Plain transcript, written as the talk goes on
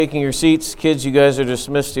Taking your seats, kids, you guys are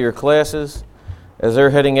dismissed to your classes. As they're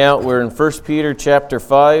heading out, we're in 1 Peter chapter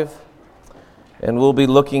 5, and we'll be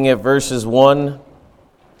looking at verses 1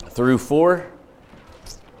 through 4.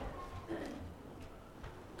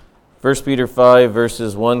 1 Peter 5,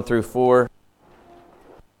 verses 1 through 4.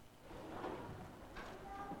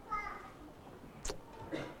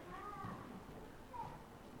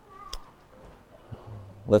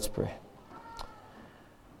 Let's pray.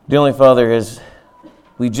 Dear Heavenly Father, as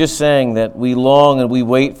we just sang that we long and we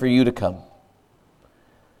wait for you to come.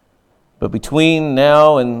 But between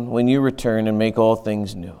now and when you return and make all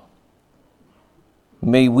things new,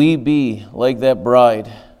 may we be like that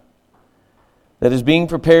bride that is being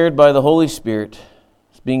prepared by the Holy Spirit,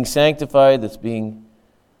 that's being sanctified, that's being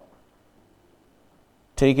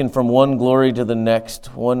taken from one glory to the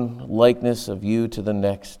next, one likeness of you to the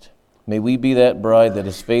next. May we be that bride that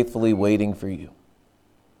is faithfully waiting for you.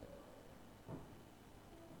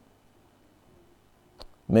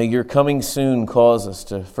 May your coming soon cause us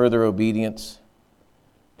to further obedience,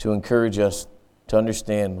 to encourage us to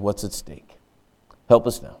understand what's at stake. Help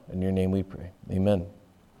us now. In your name we pray. Amen.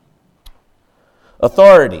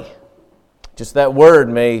 Authority. Just that word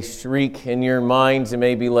may shriek in your minds. It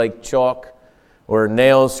may be like chalk or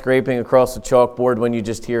nails scraping across the chalkboard when you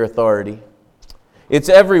just hear authority. It's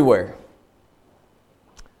everywhere.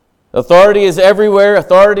 Authority is everywhere.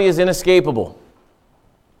 Authority is inescapable.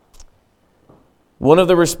 One of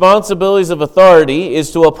the responsibilities of authority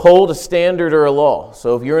is to uphold a standard or a law.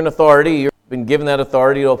 So if you're an authority, you've been given that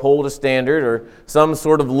authority to uphold a standard or some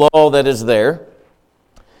sort of law that is there.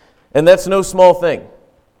 And that's no small thing.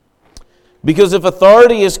 Because if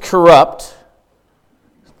authority is corrupt,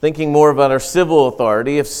 thinking more about our civil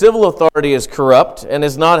authority, if civil authority is corrupt and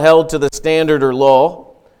is not held to the standard or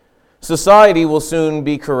law, society will soon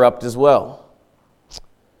be corrupt as well.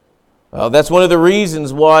 That's one of the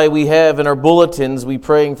reasons why we have in our bulletins, we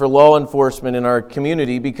praying for law enforcement in our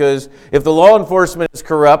community, because if the law enforcement is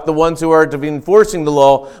corrupt, the ones who are to be enforcing the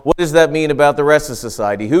law, what does that mean about the rest of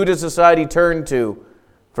society? Who does society turn to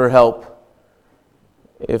for help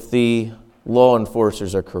if the law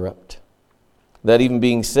enforcers are corrupt? That even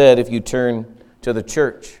being said, if you turn to the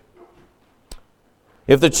church,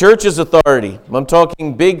 if the church is authority, I'm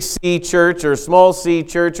talking big C church or small c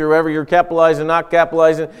church or wherever you're capitalizing, not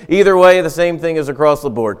capitalizing, either way, the same thing is across the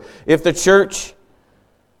board. If the church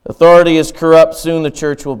authority is corrupt, soon the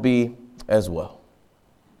church will be as well.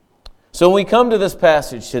 So when we come to this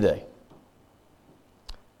passage today,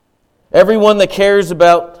 everyone that cares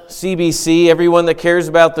about CBC, everyone that cares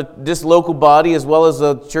about this local body as well as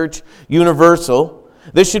the church universal,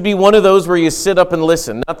 this should be one of those where you sit up and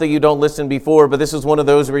listen. Not that you don't listen before, but this is one of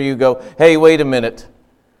those where you go, hey, wait a minute.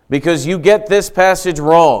 Because you get this passage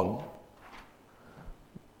wrong,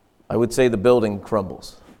 I would say the building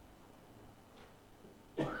crumbles.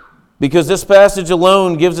 Because this passage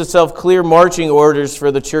alone gives itself clear marching orders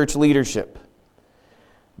for the church leadership.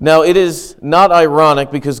 Now, it is not ironic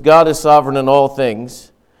because God is sovereign in all things.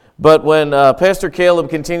 But when Pastor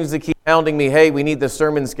Caleb continues to keep hounding me, hey, we need the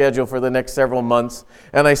sermon schedule for the next several months,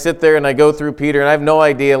 and I sit there and I go through Peter, and I have no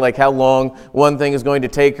idea like how long one thing is going to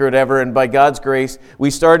take or whatever, and by God's grace,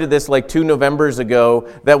 we started this like 2 Novembers ago,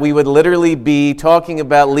 that we would literally be talking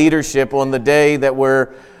about leadership on the day that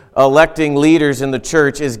we're electing leaders in the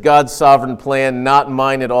church is God's sovereign plan, not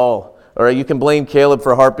mine at all. All right, you can blame Caleb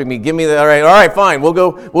for harping me. Give me that. All right, fine. We'll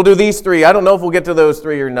do these 3. I don't know if we'll get to those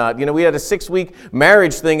 3 or not. You know, we had a 6-week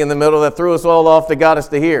marriage thing in the middle that threw us all off that got us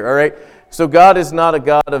to here. All right. So God is not a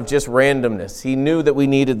God of just randomness. He knew that we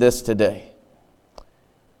needed this today.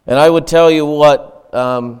 And I would tell you what,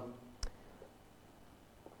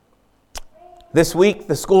 this week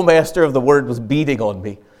the schoolmaster of the word was beating on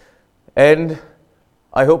me. And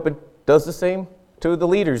I hope it does the same to the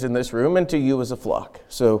leaders in this room and to you as a flock.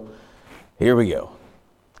 So here we go.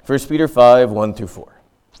 1 Peter 5, 1 through 4.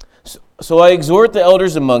 So I exhort the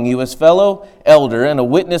elders among you as fellow elder and a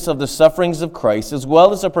witness of the sufferings of Christ, as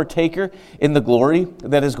well as a partaker in the glory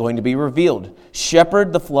that is going to be revealed.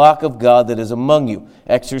 Shepherd the flock of God that is among you.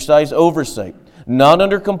 Exercise oversight, not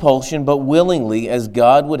under compulsion, but willingly, as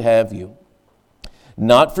God would have you.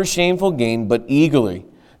 Not for shameful gain, but eagerly.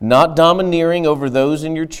 Not domineering over those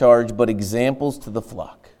in your charge, but examples to the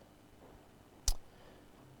flock.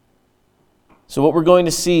 So what we're going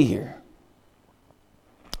to see here,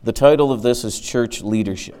 the title of this is Church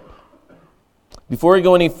Leadership. Before we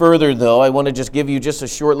go any further, though, I want to just give you just a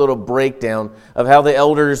short little breakdown of how the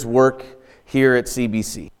elders work here at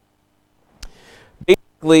CBC.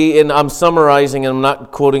 Basically, and I'm summarizing, and I'm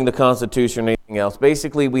not quoting the Constitution or anything else.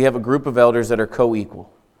 Basically, we have a group of elders that are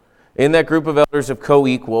co-equal. In that group of elders of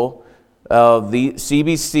co-equal, the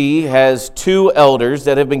CBC has 2 elders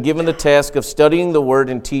that have been given the task of studying the Word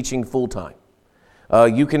and teaching full-time.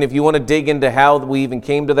 You can, if you want to dig into how we even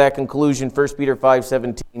came to that conclusion, 1 Peter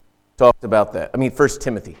 5:17 talks about that. 1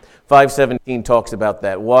 Timothy 5:17 talks about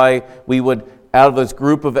that. Why we would, out of this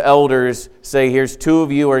group of elders, say, here's 2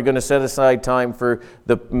 of you are going to set aside time for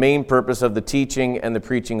the main purpose of the teaching and the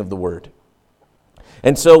preaching of the Word.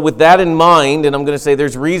 And so with that in mind, and I'm going to say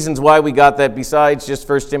there's reasons why we got that besides just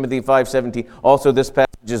 1 Timothy 5:17, also this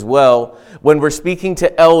passage as well. When we're speaking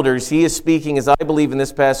to elders, he is speaking, as I believe in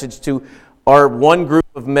this passage, to our one group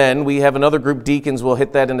of men. We have another group, deacons. We'll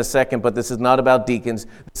hit that in a second, but this is not about deacons.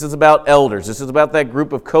 This is about elders. This is about that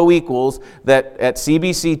group of co-equals that at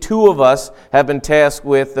CBC, 2 of us have been tasked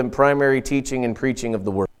with the primary teaching and preaching of the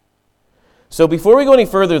Word. So before we go any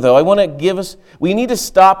further, though, I want to we need to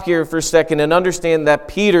stop here for a second and understand that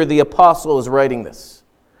Peter, the apostle, is writing this.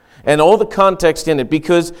 And all the context in it,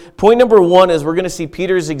 because point number 1 is we're going to see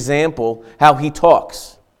Peter's example, how he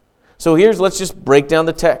talks. So let's just break down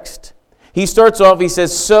the text. He starts off, he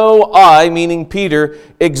says, so I, meaning Peter,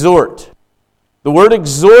 exhort. The word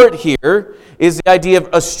exhort here is the idea of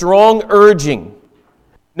a strong urging.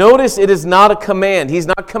 Notice it is not a command. He's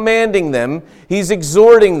not commanding them. He's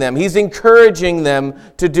exhorting them. He's encouraging them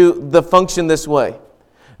to do the function this way.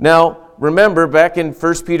 Now, remember back in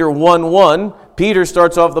 1 Peter 1:1, Peter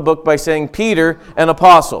starts off the book by saying, Peter, an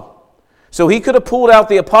apostle. So he could have pulled out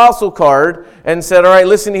the apostle card and said, all right,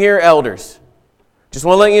 listen here, elders. Just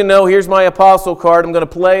want to let you know, here's my apostle card. I'm going to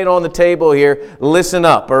play it on the table here. Listen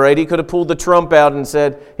up, all right? He could have pulled the trump out and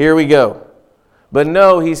said, here we go. But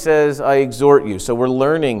no, he says, I exhort you. So we're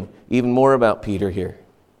learning even more about Peter here.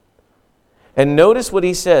 And notice what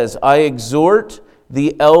he says, I exhort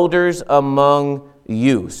the elders among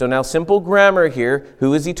you. So now simple grammar here,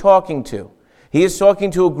 who is he talking to? He is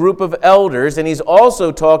talking to a group of elders, and he's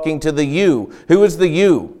also talking to the you. Who is the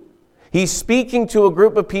you? He's speaking to a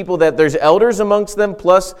group of people that there's elders amongst them,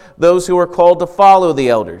 plus those who are called to follow the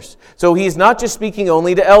elders. So he's not just speaking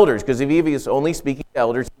only to elders, because if he was only speaking to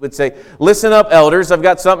elders, he would say, listen up, elders, I've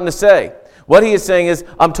got something to say. What he is saying is,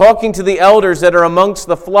 I'm talking to the elders that are amongst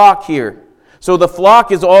the flock here. So the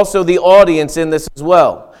flock is also the audience in this as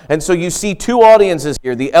well. And so you see 2 audiences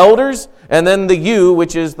here, the elders and then the you,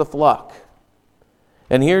 which is the flock.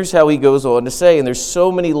 And here's how he goes on to say, and there's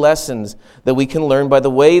so many lessons that we can learn by the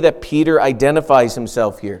way that Peter identifies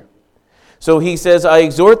himself here. So he says, I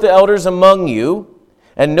exhort the elders among you,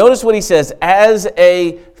 and notice what he says, as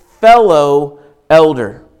a fellow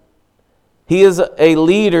elder. He is a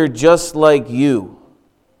leader just like you.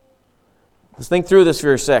 Let's think through this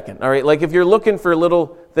for a second. All right, like if you're looking for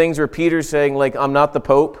little things where Peter's saying, like, I'm not the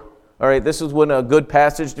Pope. All right, this is when a good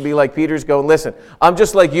passage to be like Peter's going, listen, I'm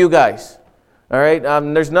just like you guys. All right,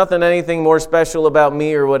 there's anything more special about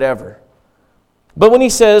me or whatever. But when he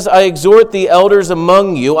says, I exhort the elders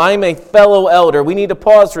among you, I'm a fellow elder, we need to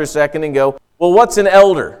pause for a second and go, well, what's an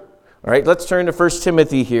elder? All right, let's turn to 1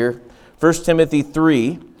 Timothy here, 1 Timothy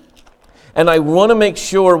 3. And I want to make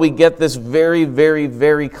sure we get this very, very,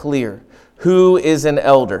 very clear. Who is an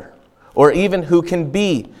elder? Or even who can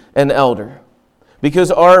be an elder?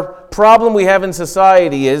 Because our problem we have in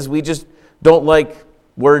society is we just don't like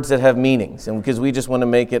words that have meanings, and because we just want to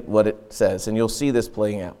make it what it says, and you'll see this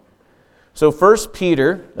playing out. So 1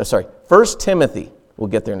 Timothy, we'll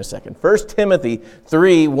get there in a second. 1 Timothy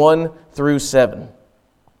 3, 1 through 7.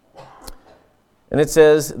 And it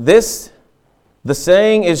says, the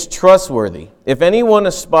saying is trustworthy. If anyone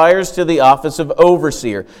aspires to the office of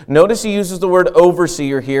overseer. Notice he uses the word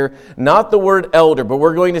overseer here, not the word elder, but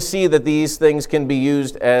we're going to see that these things can be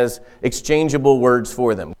used as exchangeable words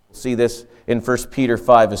for them. We'll see this in 1 Peter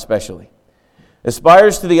 5 especially.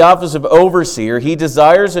 Aspires to the office of overseer, he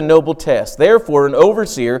desires a noble task. Therefore, an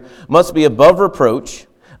overseer must be above reproach,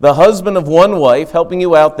 the husband of one wife, helping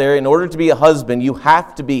you out there. In order to be a husband, you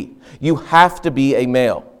have to be a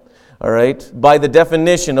male. All right? By the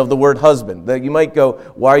definition of the word husband. That you might go,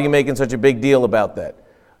 why are you making such a big deal about that?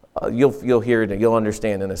 You'll hear it, you'll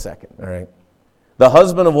understand in a second. All right? The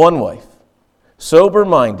husband of one wife,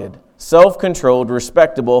 sober-minded, self-controlled,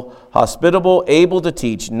 respectable, hospitable, able to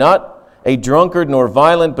teach, not a drunkard nor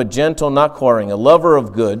violent, but gentle, not quarreling, a lover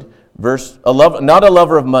of good, not a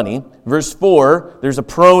lover of money. Verse 4, there's a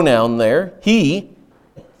pronoun there, he,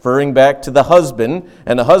 referring back to the husband,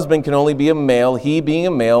 and a husband can only be a male. He, being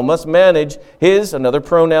a male, must manage his, another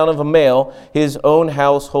pronoun of a male, his own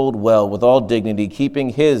household well, with all dignity, keeping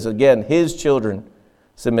his children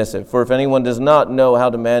submissive. For if anyone does not know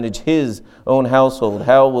how to manage his own household,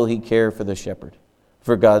 how will he care for the shepherd,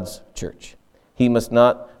 for God's church? He must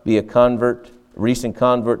not be a recent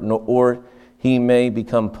convert, or he may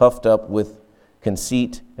become puffed up with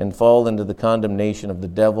conceit and fall into the condemnation of the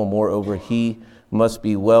devil. Moreover, he must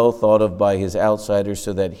be well thought of by his outsiders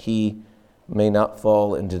so that he may not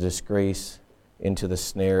fall into disgrace, into the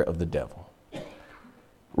snare of the devil.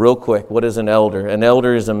 Real quick, what is an elder? An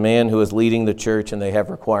elder is a man who is leading the church, and they have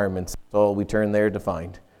requirements. That's all we turn there to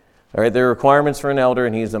find. All right, there are requirements for an elder,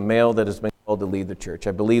 and he is a male that has been called to lead the church.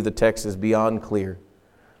 I believe the text is beyond clear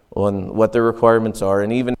on what the requirements are.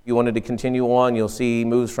 And even if you wanted to continue on, you'll see he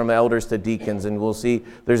moves from elders to deacons, and we'll see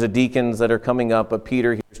there's a deacons that are coming up, but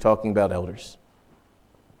Peter here is talking about elders.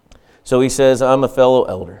 So he says, I'm a fellow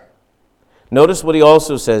elder. Notice what he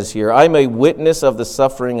also says here, I'm a witness of the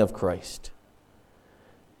suffering of Christ.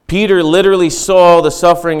 Peter literally saw the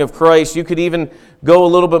suffering of Christ. You could even go a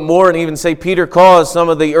little bit more and even say Peter caused some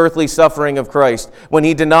of the earthly suffering of Christ when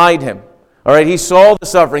he denied him. All right, he saw the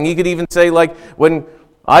suffering. He could even say, like, when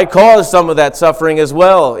I caused some of that suffering as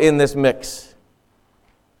well in this mix.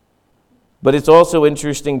 But it's also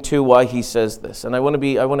interesting, too, why he says this. And I want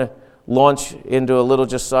to launch into a little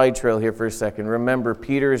just side trail here for a second. Remember,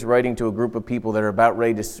 Peter is writing to a group of people that are about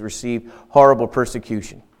ready to receive horrible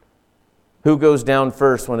persecution. Who goes down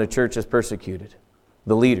first when a church is persecuted?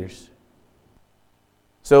 The leaders.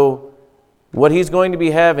 So what he's going to be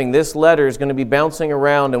having, this letter is going to be bouncing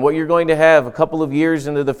around, and what you're going to have a couple of years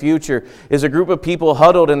into the future is a group of people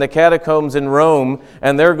huddled in the catacombs in Rome,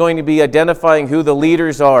 and they're going to be identifying who the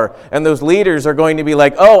leaders are. And those leaders are going to be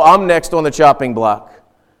like, oh, I'm next on the chopping block,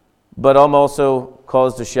 but I'm also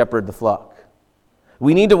called to shepherd the flock.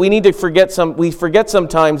 We need to forget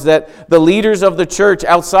sometimes that the leaders of the church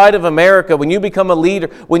outside of America, when you become a leader,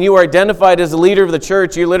 when you are identified as a leader of the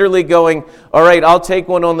church, you're literally going, all right, I'll take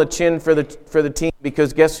one on the chin for the team,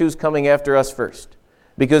 because guess who's coming after us first?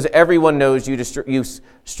 Because everyone knows you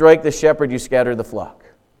strike the shepherd, you scatter the flock.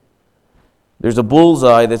 There's a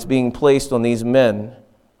bullseye that's being placed on these men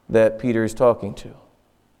that Peter is talking to.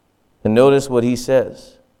 And notice what he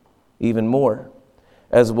says, even more.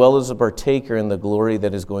 As well as a partaker in the glory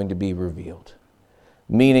that is going to be revealed.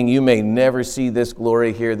 Meaning you may never see this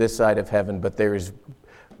glory here this side of heaven, but there is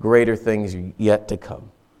greater things yet to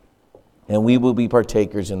come. And we will be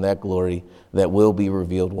partakers in that glory that will be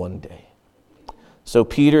revealed one day. So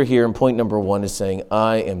Peter here in point number 1 is saying,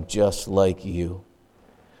 I am just like you.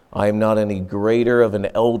 I am not any greater of an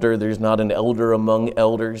elder. There's not an elder among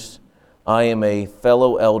elders. I am a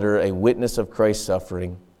fellow elder, a witness of Christ's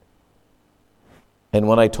suffering. And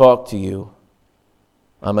when I talk to you,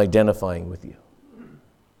 I'm identifying with you.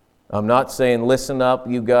 I'm not saying, listen up,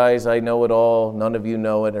 you guys, I know it all, none of you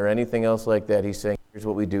know it, or anything else like that. He's saying, here's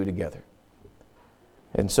what we do together.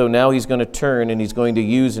 And so now he's going to turn and he's going to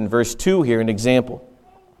use in verse 2 here an example.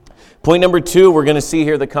 Point number 2, we're going to see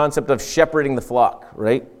here the concept of shepherding the flock,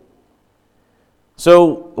 right?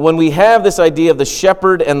 So when we have this idea of the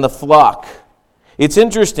shepherd and the flock, it's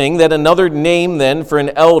interesting that another name then for an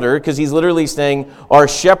elder, because he's literally saying, are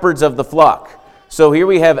shepherds of the flock. So here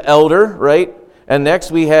we have elder, right? And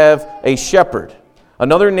next we have a shepherd.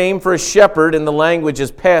 Another name for a shepherd in the language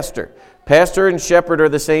is pastor. Pastor and shepherd are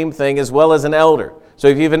the same thing, as well as an elder. So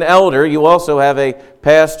if you have an elder, you also have a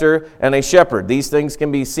pastor and a shepherd. These things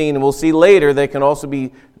can be seen, and we'll see later they can also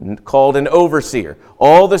be called an overseer.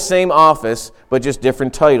 All the same office, but just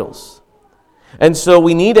different titles. And so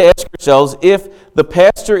we need to ask ourselves if the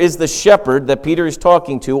pastor is the shepherd that Peter is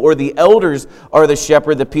talking to, or the elders are the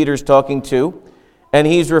shepherd that Peter is talking to, and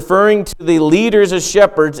he's referring to the leaders as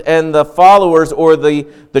shepherds and the followers or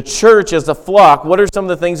the church as a flock. What are some of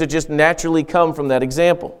the things that just naturally come from that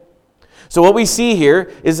example? So what we see here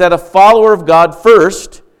is that a follower of God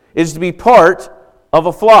first is to be part of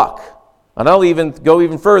a flock. And I'll even go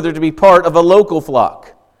even further, to be part of a local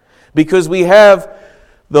flock. Because we have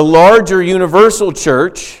the larger universal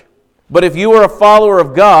church, but if you are a follower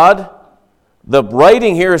of God, the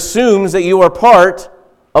writing here assumes that you are part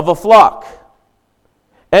of a flock.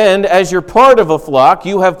 And as you're part of a flock,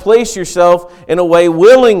 you have placed yourself in a way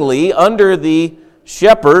willingly under the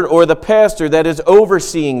shepherd or the pastor that is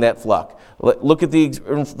overseeing that flock. Look at the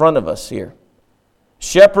in front of us here.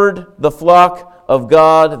 Shepherd the flock of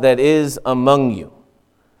God that is among you.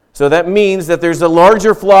 So that means that there's a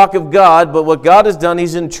larger flock of God, but what God has done,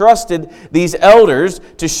 He's entrusted these elders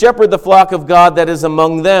to shepherd the flock of God that is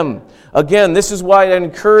among them. Again, this is why I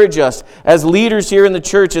encourage us as leaders here in the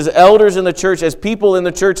church, as elders in the church, as people in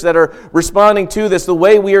the church that are responding to this, the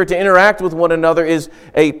way we are to interact with one another is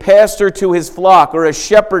a pastor to his flock or a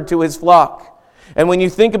shepherd to his flock. And when you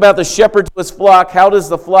think about the shepherd to his flock, how does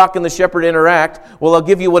the flock and the shepherd interact? Well, I'll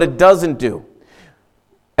give you what it doesn't do.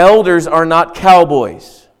 Elders are not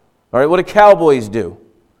cowboys. All right, what do cowboys do?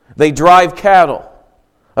 They drive cattle.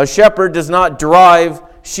 A shepherd does not drive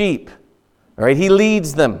sheep. All right, he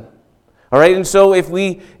leads them. All right, and so if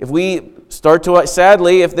we start to,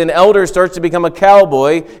 sadly, if an elder starts to become a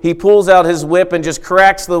cowboy, he pulls out his whip and just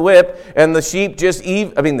cracks the whip, and the sheep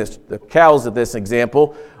the cows at this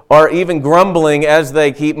example are even grumbling as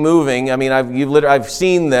they keep moving. I mean, I've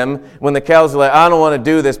seen them when the cows are like, I don't want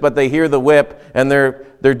to do this, but they hear the whip and they're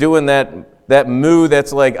doing that moo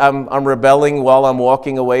that's like, I'm rebelling while I'm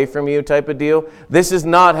walking away from you type of deal. This is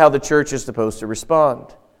not how the church is supposed to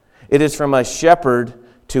respond. It is from a shepherd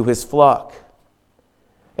to his flock.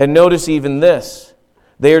 And notice even this.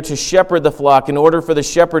 They are to shepherd the flock. In order for the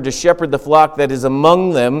shepherd to shepherd the flock that is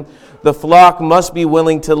among them, the flock must be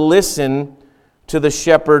willing to listen to the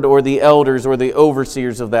shepherd or the elders or the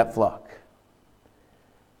overseers of that flock.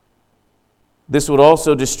 This would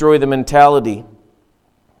also destroy the mentality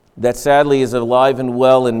that sadly is alive and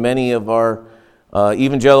well in many of our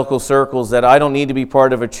evangelical circles, that I don't need to be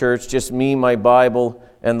part of a church, just me, my Bible,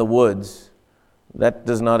 and the woods. That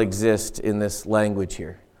does not exist in this language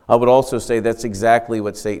here. I would also say that's exactly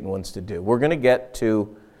what Satan wants to do. We're going to get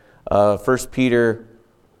to 1 Peter,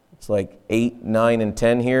 it's like 8, 9, and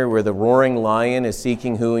 10 here, where the roaring lion is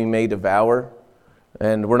seeking who he may devour.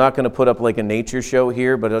 And we're not going to put up like a nature show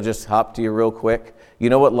here, but I'll just hop to you real quick. You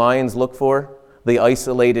know what lions look for? The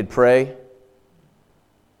isolated prey.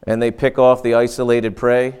 And they pick off the isolated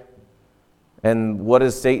prey. And what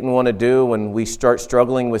does Satan want to do when we start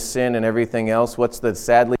struggling with sin and everything else? What's the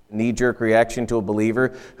sadly knee-jerk reaction to a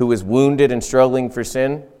believer who is wounded and struggling for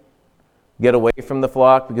sin? Get away from the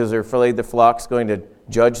flock because they're afraid the flock's going to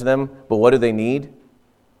judge them. But what do they need?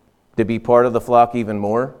 To be part of the flock even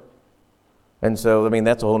more. And so,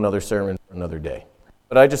 that's a whole other sermon for another day.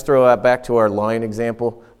 But I just throw that back to our lion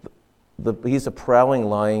example. He's a prowling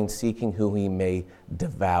lion seeking who he may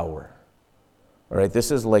devour. All right,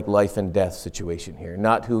 this is like life and death situation here,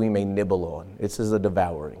 not who he may nibble on. This is a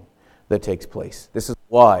devouring that takes place. This is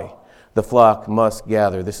why the flock must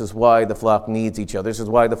gather. This is why the flock needs each other. This is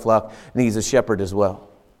why the flock needs a shepherd as well.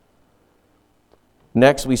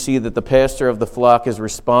 Next, we see that the pastor of the flock is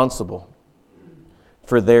responsible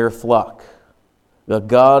for their flock, the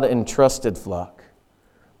God-entrusted flock,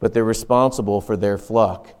 but they're responsible for their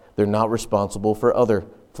flock. They're not responsible for other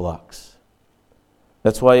flocks.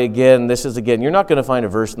 That's why, you're not going to find a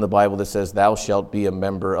verse in the Bible that says, thou shalt be a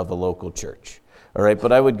member of a local church. All right,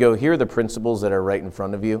 but I would go, here are the principles that are right in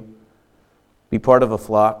front of you. Be part of a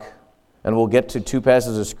flock. And we'll get to 2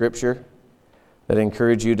 passages of Scripture that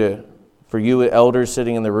encourage you for you elders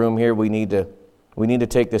sitting in the room here, we need to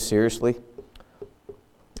take this seriously.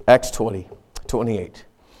 Acts 20:28.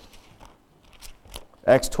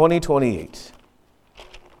 Acts 20:28.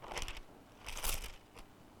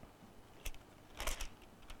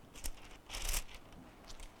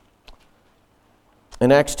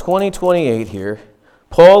 In Acts 20:28 here,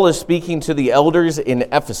 Paul is speaking to the elders in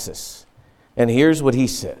Ephesus. And here's what he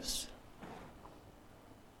says.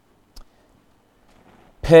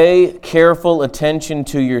 Pay careful attention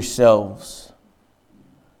to yourselves.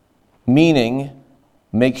 Meaning,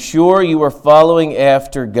 make sure you are following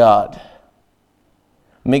after God.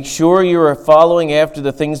 Make sure you are following after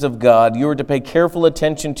the things of God. You are to pay careful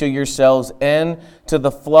attention to yourselves and to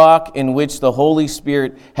the flock in which the Holy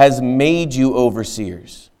Spirit has made you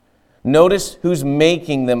overseers. Notice who's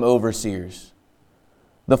making them overseers.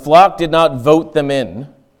 The flock did not vote them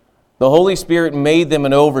in. The Holy Spirit made them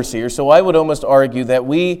an overseer. So I would almost argue that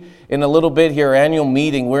we, in a little bit here, our annual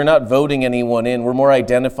meeting, we're not voting anyone in. We're more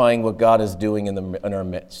identifying what God is doing in our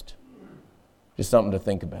midst. Just something to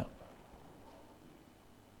think about.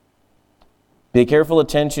 Pay careful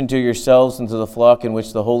attention to yourselves and to the flock in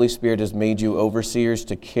which the Holy Spirit has made you overseers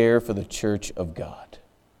to care for the church of God.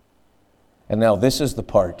 And now this is the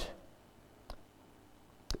part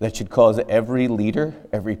that should cause every leader,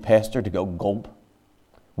 every pastor to go gulp,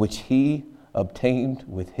 which he obtained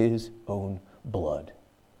with his own blood.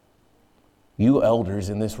 You elders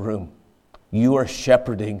in this room, you are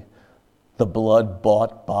shepherding the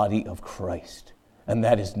blood-bought body of Christ. And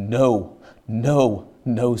that is no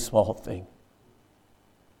small thing.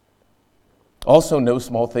 Also, no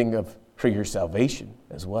small thing for your salvation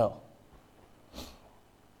as well.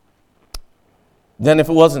 Then, if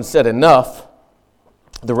it wasn't said enough,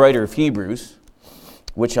 the writer of Hebrews,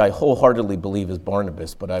 which I wholeheartedly believe is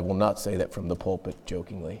Barnabas, but I will not say that from the pulpit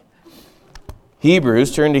jokingly.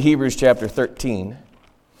 Turn to Hebrews chapter 13.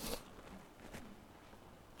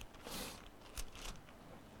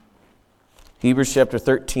 Hebrews chapter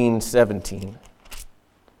 13, 17.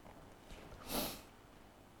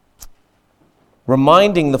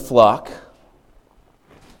 Reminding the flock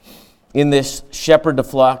in this shepherd to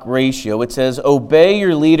flock ratio. It says, obey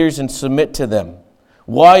your leaders and submit to them.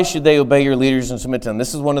 Why should they obey your leaders and submit to them?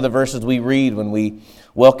 This is one of the verses we read when we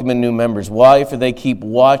welcome in new members. Why? For they keep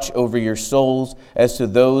watch over your souls as to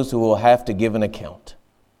those who will have to give an account.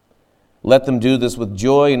 Let them do this with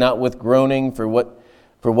joy, not with groaning, for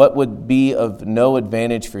what would be of no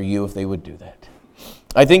advantage for you if they would do that.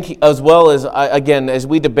 I think as well as, again, as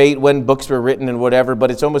we debate when books were written and whatever,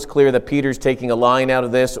 but it's almost clear that Peter's taking a line out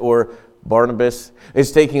of this, or Barnabas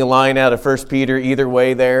is taking a line out of 1 Peter, either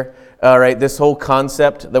way there. All right, this whole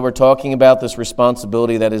concept that we're talking about, this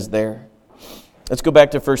responsibility that is there. Let's go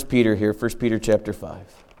back to 1 Peter here, 1 Peter chapter 5.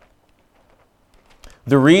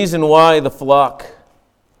 The reason why the flock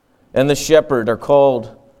and the shepherd are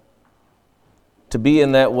called to be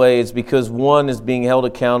in that way is because one is being held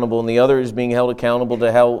accountable and the other is being held accountable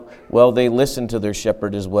to how well they listen to their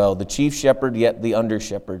shepherd as well. The chief shepherd, yet the under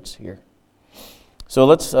shepherds here. So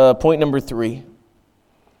let's, point number 3.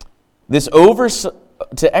 This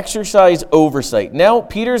to exercise oversight. Now,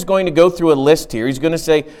 Peter's going to go through a list here. He's going to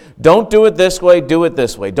say, don't do it this way, do it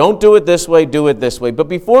this way. Don't do it this way, do it this way. But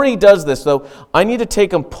before he does this, though, I need to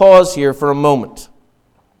take a pause here for a moment.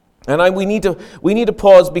 And we need to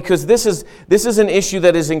pause because this is an issue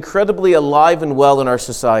that is incredibly alive and well in our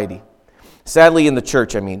society. Sadly, in the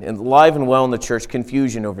church, and alive and well in the church,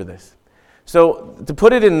 confusion over this. So, to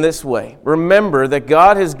put it in this way, remember that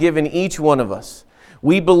God has given each one of us.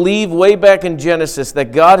 We believe way back in Genesis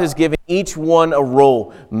that God has given each one a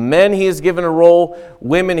role. Men, He has given a role.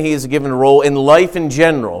 Women, He has given a role in life in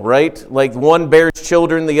general, right? Like one bears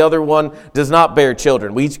children, the other one does not bear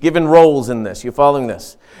children. We've given roles in this. You following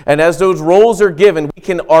this? And as those roles are given, we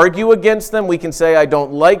can argue against them. We can say, I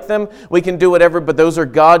don't like them. We can do whatever, but those are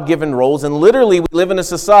God-given roles. And literally, we live in a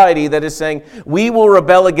society that is saying, we will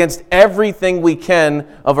rebel against everything we can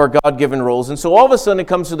of our God-given roles. And so all of a sudden, it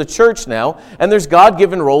comes to the church now, and there's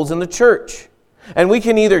God-given roles in the church. And we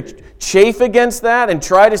can either chafe against that and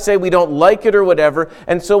try to say we don't like it or whatever.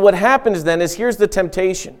 And so what happens then is, here's the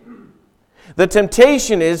temptation. The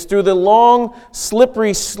temptation is through the long,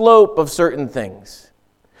 slippery slope of certain things.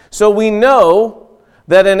 So we know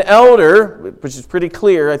that an elder, which is pretty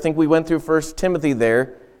clear, I think we went through 1 Timothy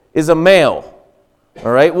there, is a male.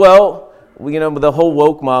 All right, well, the whole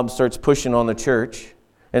woke mob starts pushing on the church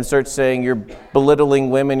and starts saying, you're belittling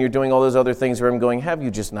women, you're doing all those other things, where I'm going, have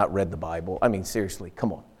you just not read the Bible? Seriously,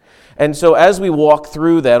 come on. And so as we walk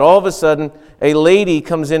through that, all of a sudden, a lady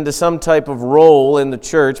comes into some type of role in the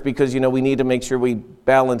church because, we need to make sure we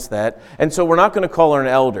balance that. And so we're not going to call her an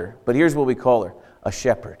elder, but here's what we call her. A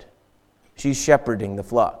shepherd. She's shepherding the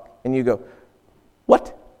flock. And you go,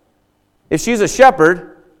 what? If she's a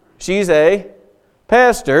shepherd, she's a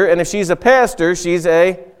pastor. And if she's a pastor, she's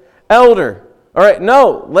a elder. All right,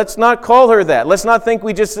 no, let's not call her that. Let's not think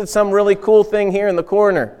we just did some really cool thing here in the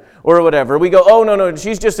corner or whatever. We go, oh, no,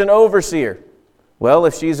 she's just an overseer. Well,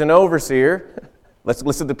 if she's an overseer, let's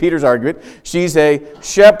listen to Peter's argument. She's a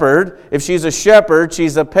shepherd. If she's a shepherd,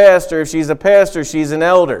 she's a pastor. If she's a pastor, she's an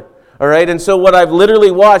elder. All right, and so what I've literally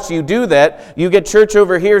watched you do that, you get church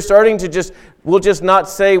over here starting to will just not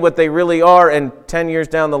say what they really are, and 10 years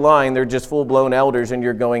down the line, they're just full-blown elders, and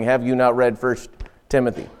you're going, have you not read 1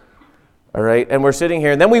 Timothy? All right, and we're sitting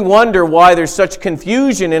here, and then we wonder why there's such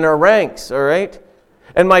confusion in our ranks, all right?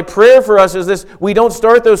 And my prayer for us is this: we don't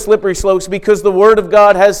start those slippery slopes because the Word of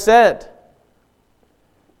God has said.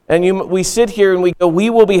 And we sit here and we go, we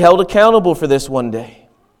will be held accountable for this one day.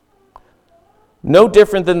 No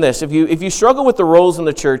different than this. If you struggle with the roles in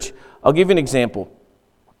the church, I'll give you an example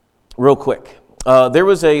real quick. There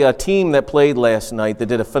was a team that played last night that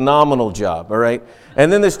did a phenomenal job, all right?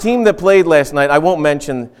 And then this team that played last night, I won't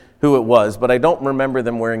mention who it was, but I don't remember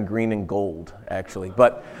them wearing green and gold, actually.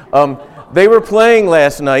 But they were playing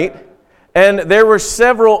last night, and there were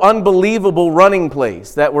several unbelievable running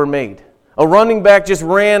plays that were made. A running back just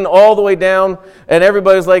ran all the way down, and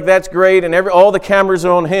everybody's like, that's great, and all the cameras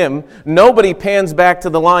are on him. Nobody pans back to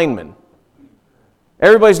the lineman.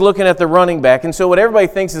 Everybody's looking at the running back, and so what everybody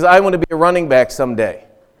thinks is, I want to be a running back someday.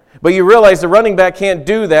 But you realize the running back can't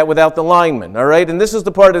do that without the lineman, all right? And this is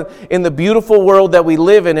the part in the beautiful world that we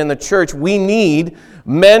live in the church. We need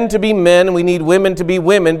men to be men, and we need women to be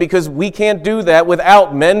women, because we can't do that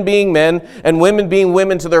without men being men and women being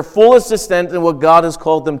women to their fullest extent in what God has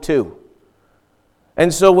called them to.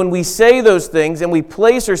 And so when we say those things and we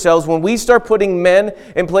place ourselves, when we start putting men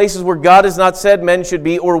in places where God has not said men should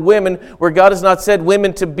be, or women where God has not said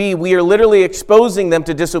women to be, we are literally exposing them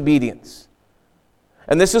to disobedience.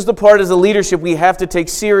 And this is the part as a leadership we have to take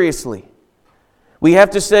seriously. We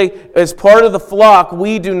have to say, as part of the flock,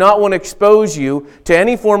 we do not want to expose you to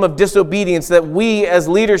any form of disobedience that we as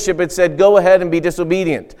leadership had said, go ahead and be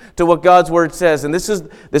disobedient to what God's Word says. And this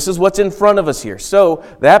is what's in front of us here. So,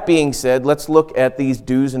 that being said, let's look at these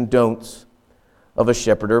do's and don'ts of a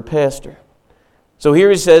shepherd or a pastor. So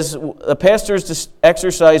here he says, a pastor is to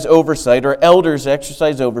exercise oversight, or elders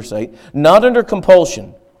exercise oversight, not under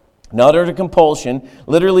compulsion. Not under compulsion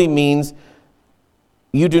literally means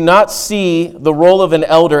you do not see the role of an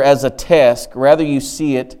elder as a task, rather you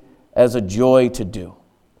see it as a joy to do.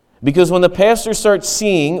 Because when the pastor starts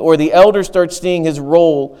seeing, or the elder starts seeing his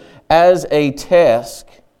role as a task,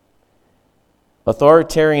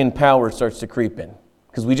 authoritarian power starts to creep in.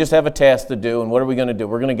 Because we just have a task to do, and what are we going to do?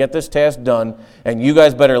 We're going to get this task done, and you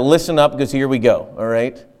guys better listen up because here we go, all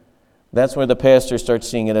right? That's where the pastor starts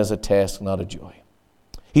seeing it as a task, not a joy.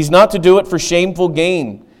 He's not to do it for shameful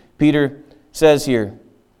gain, Peter says here.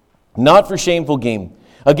 Not for shameful gain.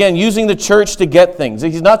 Again, using the church to get things.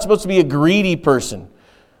 He's not supposed to be a greedy person,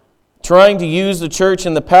 trying to use the church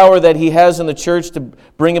and the power that he has in the church to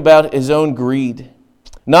bring about his own greed.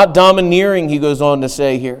 Not domineering, he goes on to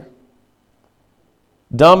say here.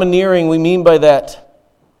 Domineering, we mean by that.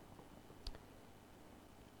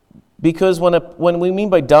 Because when we mean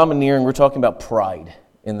by domineering, we're talking about pride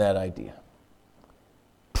in that idea.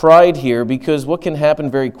 Pride here, because what can happen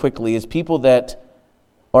very quickly is people that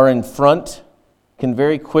are in front can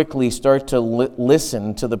very quickly start to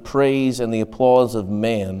listen to the praise and the applause of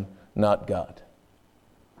man, not God.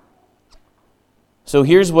 So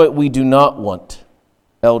here's what we do not want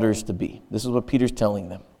elders to be. This is what Peter's telling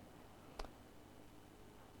them.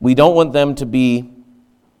 We don't want them to be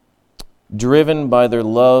driven by their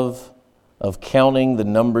love of counting the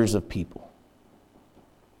numbers of people.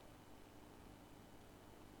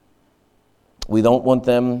 We don't want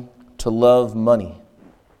them to love money.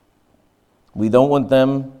 We don't want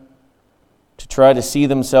them to try to see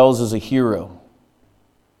themselves as a hero.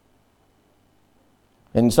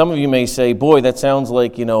 And some of you may say, boy, that sounds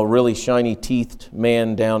like, a really shiny-teethed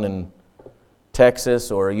man down in Texas,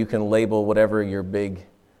 or you can label whatever your big,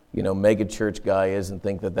 mega church guy is and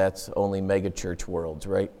think that that's only mega church worlds,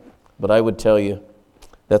 right? But I would tell you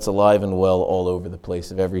that's alive and well all over the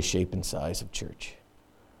place of every shape and size of church.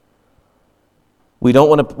 We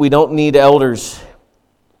don't need elders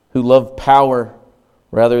who love power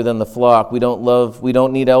rather than the flock. We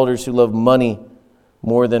don't need elders who love money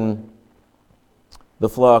more than the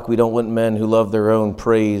flock. We don't want men who love their own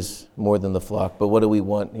praise more than the flock. But what do we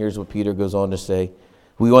want? Here's what Peter goes on to say.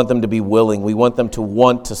 We want them to be willing. We want them to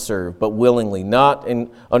want to serve, but willingly. Not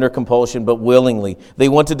under compulsion, but willingly. They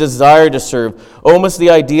want to desire to serve. Almost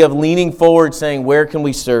the idea of leaning forward saying, where can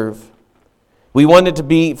we serve? We want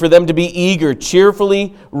it for them to be eager,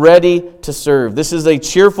 cheerfully ready to serve. This is a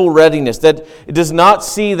cheerful readiness that it does not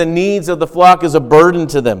see the needs of the flock as a burden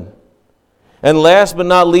to them. And last but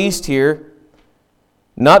not least here,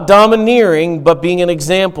 not domineering, but being an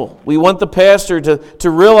example. We want the pastor to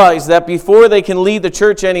realize that before they can lead the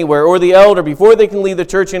church anywhere, or the elder, before they can lead the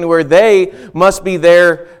church anywhere, they must be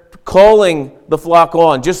there calling the flock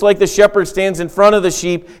on. Just like the shepherd stands in front of the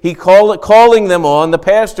sheep, calling them on, the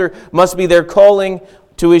pastor must be there calling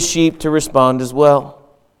to his sheep to respond as well.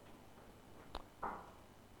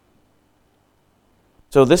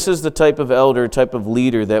 So this is the type of elder, type of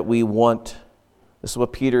leader that we want. This is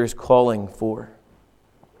what Peter is calling for.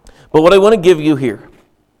 But what I want to give you here,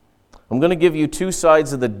 I'm going to give you two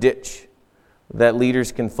sides of the ditch that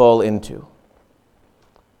leaders can fall into,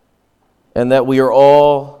 and that we are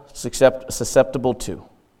all susceptible to.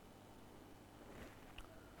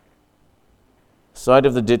 Side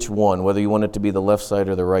of the ditch one, whether you want it to be the left side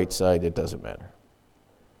or the right side, it doesn't matter.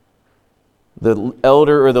 The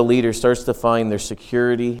elder or the leader starts to find their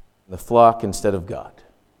security in the flock instead of God.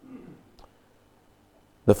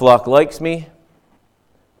 The flock likes me.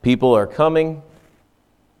 People are coming.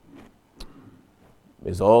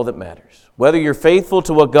 Is all that matters. Whether you're faithful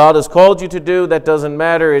to what God has called you to do, that doesn't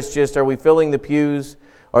matter. It's just, are we filling the pews?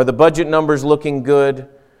 Are the budget numbers looking good?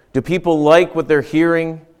 Do people like what they're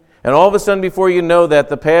hearing? And all of a sudden, before you know that,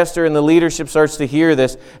 the pastor and the leadership starts to hear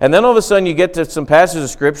this. And then all of a sudden, you get to some passages of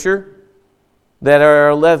Scripture that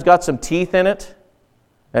have got some teeth in it.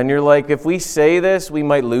 And you're like, if we say this, we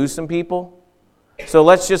might lose some people. So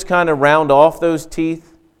let's just kind of round off those teeth.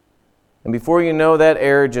 And before you know, that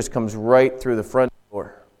error just comes right through the front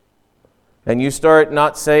door. And you start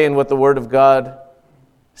not saying what the Word of God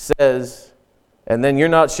says, and then you're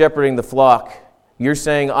not shepherding the flock. You're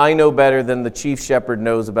saying, I know better than the chief shepherd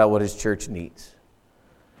knows about what his church needs.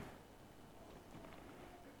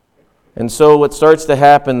 And so what starts to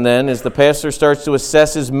happen then is the pastor starts to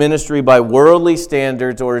assess his ministry by worldly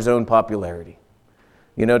standards or his own popularity.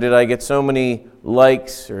 Did I get so many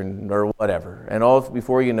likes or whatever? And all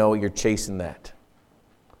before you know it, you're chasing that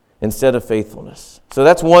instead of faithfulness. So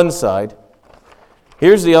that's one side.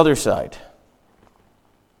 Here's the other side.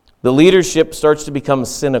 The leadership starts to become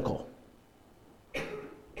cynical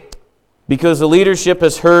because the leadership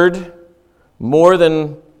has heard more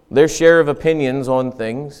than their share of opinions on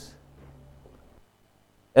things,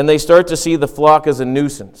 and they start to see the flock as a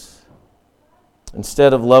nuisance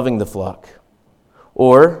instead of loving the flock.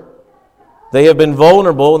 Or they have been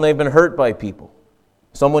vulnerable and they've been hurt by people.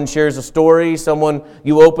 Someone shares a story,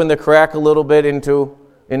 you open the crack a little bit into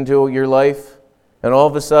your life, and all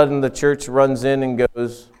of a sudden the church runs in and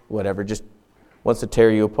goes, whatever, just wants to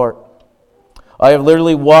tear you apart. I have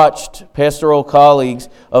literally watched pastoral colleagues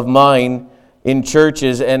of mine in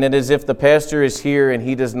churches, and it is as if the pastor is here and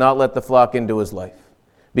he does not let the flock into his life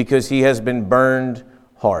because he has been burned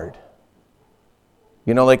hard.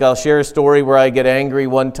 I'll share a story where I get angry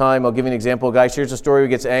one time. I'll give you an example. A guy shares a story who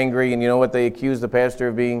gets angry, and you know what? They accuse the pastor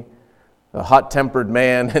of being a hot-tempered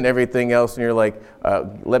man and everything else, and you're like,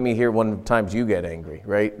 let me hear one of the times you get angry,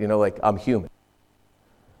 right? I'm human.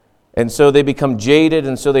 And so they become jaded,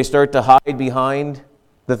 and so they start to hide behind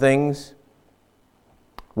the things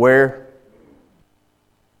where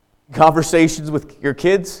conversations with your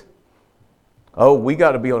kids, we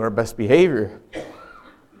got to be on our best behavior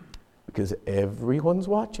because everyone's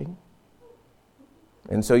watching.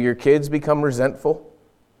 And so your kids become resentful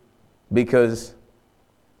because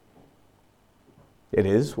it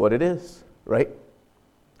is what it is, right?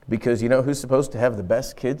 Because you know who's supposed to have the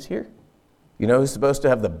best kids here? You know who's supposed to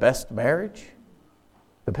have the best marriage?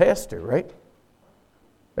 The pastor, right?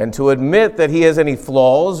 And to admit that he has any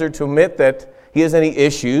flaws or to admit that he has any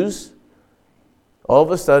issues, all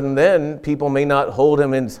of a sudden then people may not hold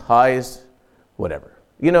him as high as whatever.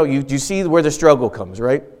 You see where the struggle comes,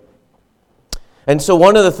 right? And so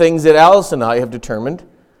one of the things that Alice and I have determined,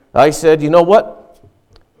 I said, you know what?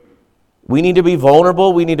 We need to be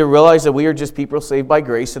vulnerable. We need to realize that we are just people saved by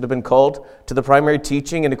grace that have been called to the primary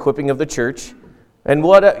teaching and equipping of the church. And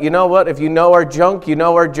you know what? If you know our junk, you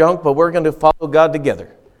know our junk, but we're going to follow God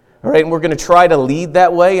together. All right, and we're going to try to lead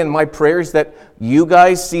that way. And my prayer is that you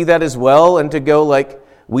guys see that as well and to go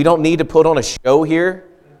we don't need to put on a show here.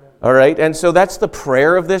 All right, and so that's the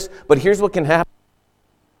prayer of this. But here's what can happen.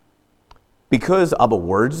 Because I'm a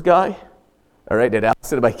words guy, all right, and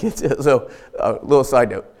Alice and my kids. So a little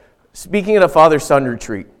side note. Speaking at a father-son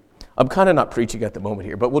retreat, I'm kind of not preaching at the moment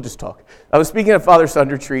here, but we'll just talk. I was speaking at a father-son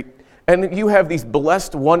retreat, and you have these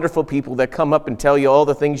blessed, wonderful people that come up and tell you all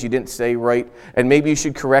the things you didn't say right, and maybe you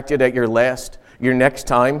should correct it at your next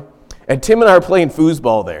time. And Tim and I are playing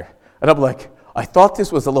foosball there, and I'm like, I thought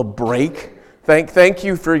this was a little break. Thank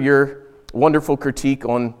you for your wonderful critique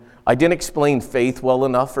on, I didn't explain faith well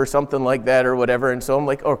enough or something like that or whatever. And so I'm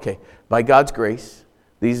like, okay, by God's grace,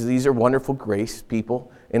 these are wonderful grace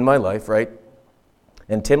people in my life, right?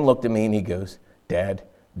 And Tim looked at me and he goes, Dad,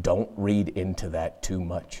 don't read into that too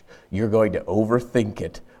much. You're going to overthink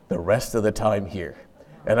it the rest of the time here.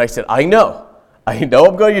 And I said, I know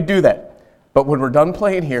I'm going to do that. But when we're done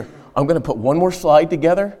playing here, I'm going to put one more slide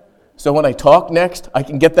together. So when I talk next, I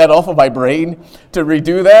can get that off of my brain to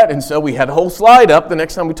redo that. And so we had a whole slide up the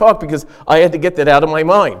next time we talked because I had to get that out of my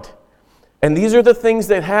mind. And these are the things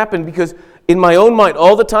that happen because in my own mind,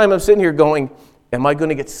 all the time I'm sitting here going, am I going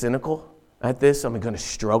to get cynical at this? Am I going to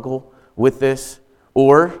struggle with this?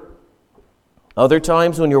 Or other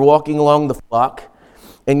times when you're walking along the flock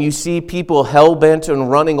and you see people hell-bent and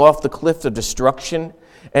running off the cliff of destruction,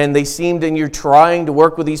 and you're trying to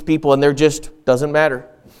work with these people and they're just, doesn't matter.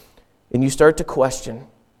 And you start to question,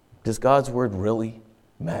 does God's word really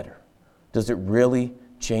matter? Does it really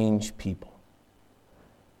change people?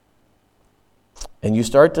 And you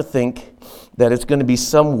start to think that it's going to be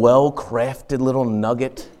some well-crafted little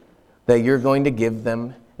nugget that you're going to give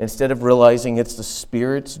them instead of realizing it's the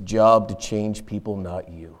Spirit's job to change people, not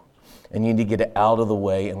you. And you need to get it out of the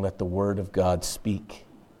way and let the Word of God speak.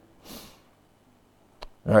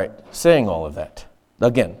 All right, saying all of that.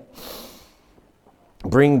 Again,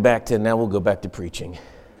 now we'll go back to preaching.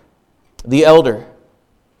 The elder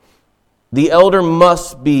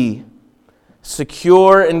must be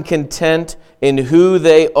secure and content in who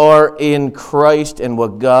they are in Christ and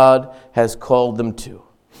what God has called them to.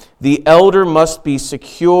 The elder must be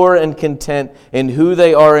secure and content in who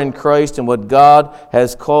they are in Christ and what God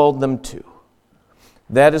has called them to.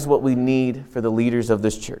 That is what we need for the leaders of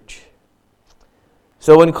this church.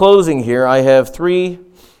 So in closing here, I have 3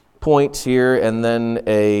 points here and then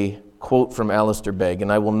a quote from Alistair Begg,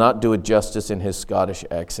 and I will not do it justice in his Scottish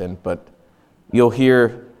accent, but you'll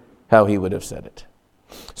hear how he would have said it.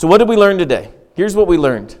 So what did we learn today? Here's what we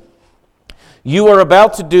learned. You are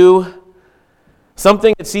about to do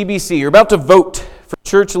something at CBC. You're about to vote for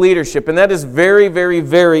church leadership, and that is very, very,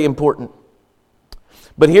 very important.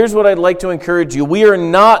 But here's what I'd like to encourage you. We are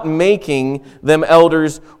not making them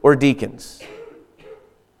elders or deacons.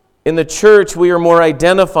 In the church, we are more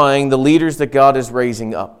identifying the leaders that God is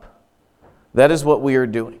raising up. That is what we are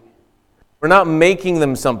doing. We're not making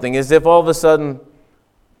them something as if all of a sudden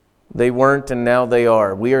they weren't and now they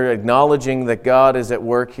are. We are acknowledging that God is at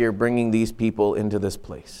work here bringing these people into this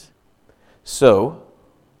place. So,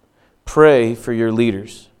 pray for your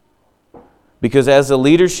leaders. Because as the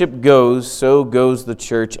leadership goes, so goes the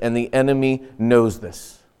church, and the enemy knows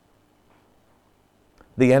this.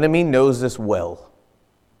 The enemy knows this well.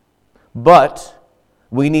 But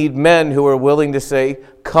we need men who are willing to say,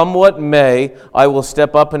 come what may, I will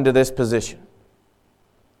step up into this position.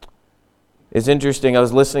 It's interesting, I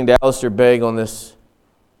was listening to Alistair Begg on this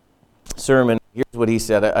sermon. Here's what he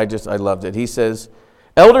said, I loved it. He says,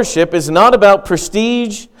 eldership is not about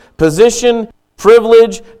prestige, position,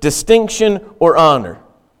 privilege, distinction, or honor.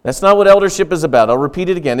 That's not what eldership is about. I'll repeat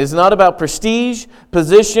it again. It's not about prestige,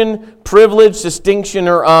 position, privilege, distinction,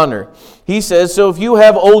 or honor. He says, so if you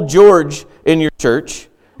have old George in your church,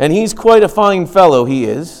 and he's quite a fine fellow, he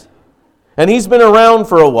is, and he's been around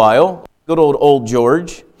for a while, good old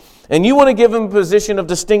George, and you want to give him a position of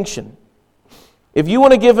distinction. If you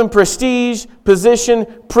want to give him prestige, position,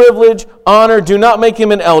 privilege, honor, do not make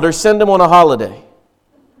him an elder, send him on a holiday.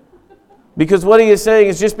 Because what he is saying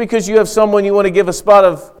is just because you have someone you want to give a spot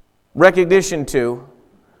of recognition to,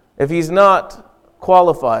 if he's not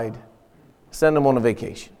qualified, send him on a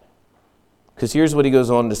vacation. Because here's what he goes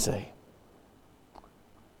on to say.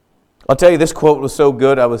 I'll tell you, this quote was so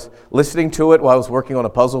good. I was listening to it while I was working on a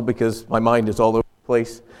puzzle because my mind is all over the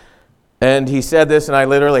place. And he said this, and I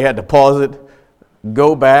literally had to pause it,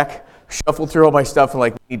 go back, shuffle through all my stuff, and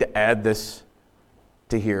we need to add this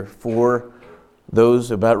to here for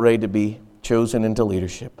those about ready to be chosen into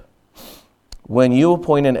leadership. When you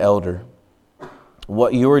appoint an elder,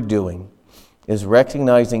 what you are doing is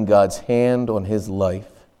recognizing God's hand on his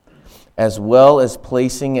life, as well as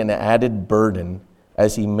placing an added burden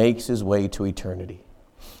as he makes his way to eternity.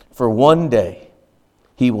 For one day,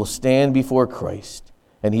 he will stand before Christ,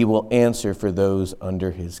 and he will answer for those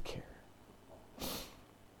under his care.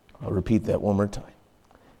 I'll repeat that one more time.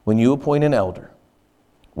 When you appoint an elder,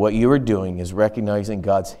 what you are doing is recognizing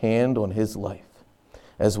God's hand on his life,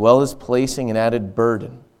 as well as placing an added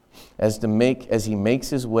burden as he makes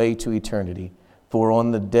his way to eternity. For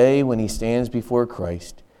on the day when he stands before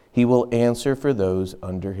Christ, he will answer for those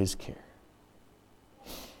under his care.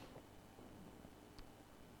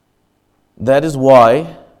 That is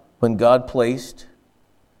why, when God placed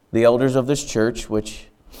the elders of this church, which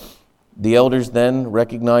the elders then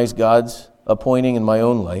recognize God's appointing in my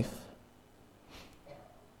own life,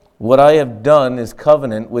 what I have done is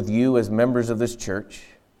covenant with you as members of this church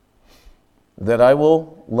that I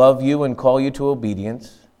will love you and call you to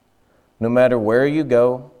obedience no matter where you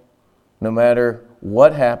go, no matter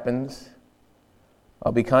what happens.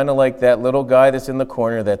 I'll be kind of like that little guy that's in the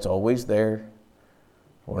corner that's always there.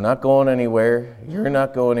 We're not going anywhere. You're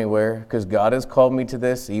not going anywhere because God has called me to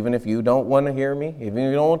this. Even if you don't want to hear me, even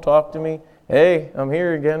if you don't want to talk to me, hey, I'm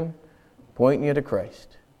here again, pointing you to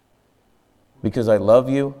Christ. Because I love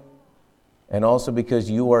you, and also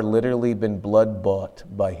because you are literally been blood bought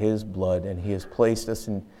by his blood, and he has placed us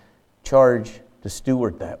in charge to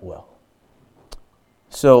steward that well.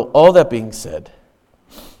 So, all that being said,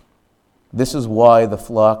 this is why the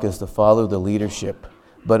flock is to follow the leadership,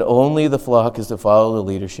 but only the flock is to follow the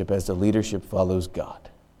leadership as the leadership follows God.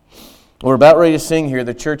 We're about ready to sing here,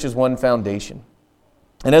 The Church is One Foundation.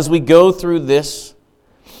 And as we go through this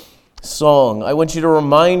song, I want you to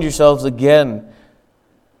remind yourselves again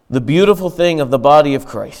the beautiful thing of the body of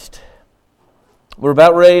Christ. We're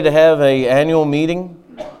about ready to have an annual meeting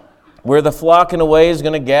where the flock in a way is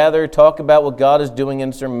going to gather, talk about what God is doing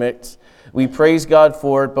in their midst. We praise God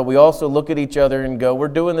for it, but we also look at each other and go, we're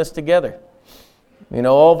doing this together. You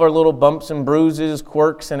know, all of our little bumps and bruises,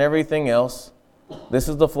 quirks, and everything else. This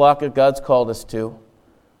is the flock that God's called us to.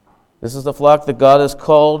 This is the flock that God has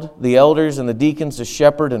called the elders and the deacons to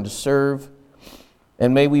shepherd and to serve.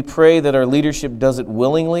 And may we pray that our leadership does it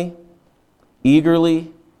willingly,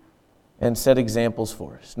 eagerly, and set examples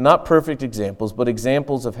for us. Not perfect examples, but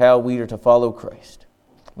examples of how we are to follow Christ.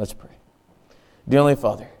 Let's pray. Dear Heavenly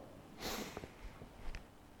Father,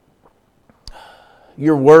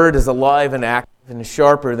 your word is alive and active. and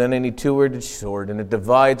sharper than any two-edged sword, and it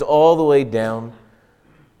divides all the way down,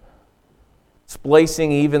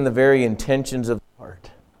 splicing even the very intentions of the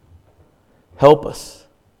heart. Help us.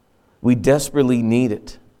 We desperately need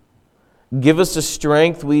it. Give us the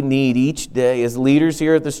strength we need each day as leaders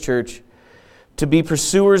here at this church to be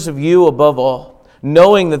pursuers of you above all,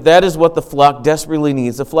 knowing that that is what the flock desperately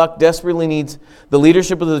needs. The flock desperately needs the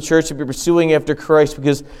leadership of the church to be pursuing after Christ,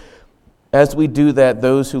 because as we do that,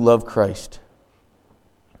 those who love Christ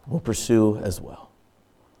will pursue as well.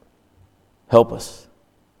 Help us.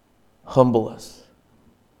 Humble us.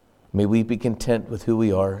 May we be content with who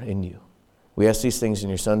we are in you. We ask these things in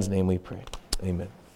your Son's name we pray. Amen.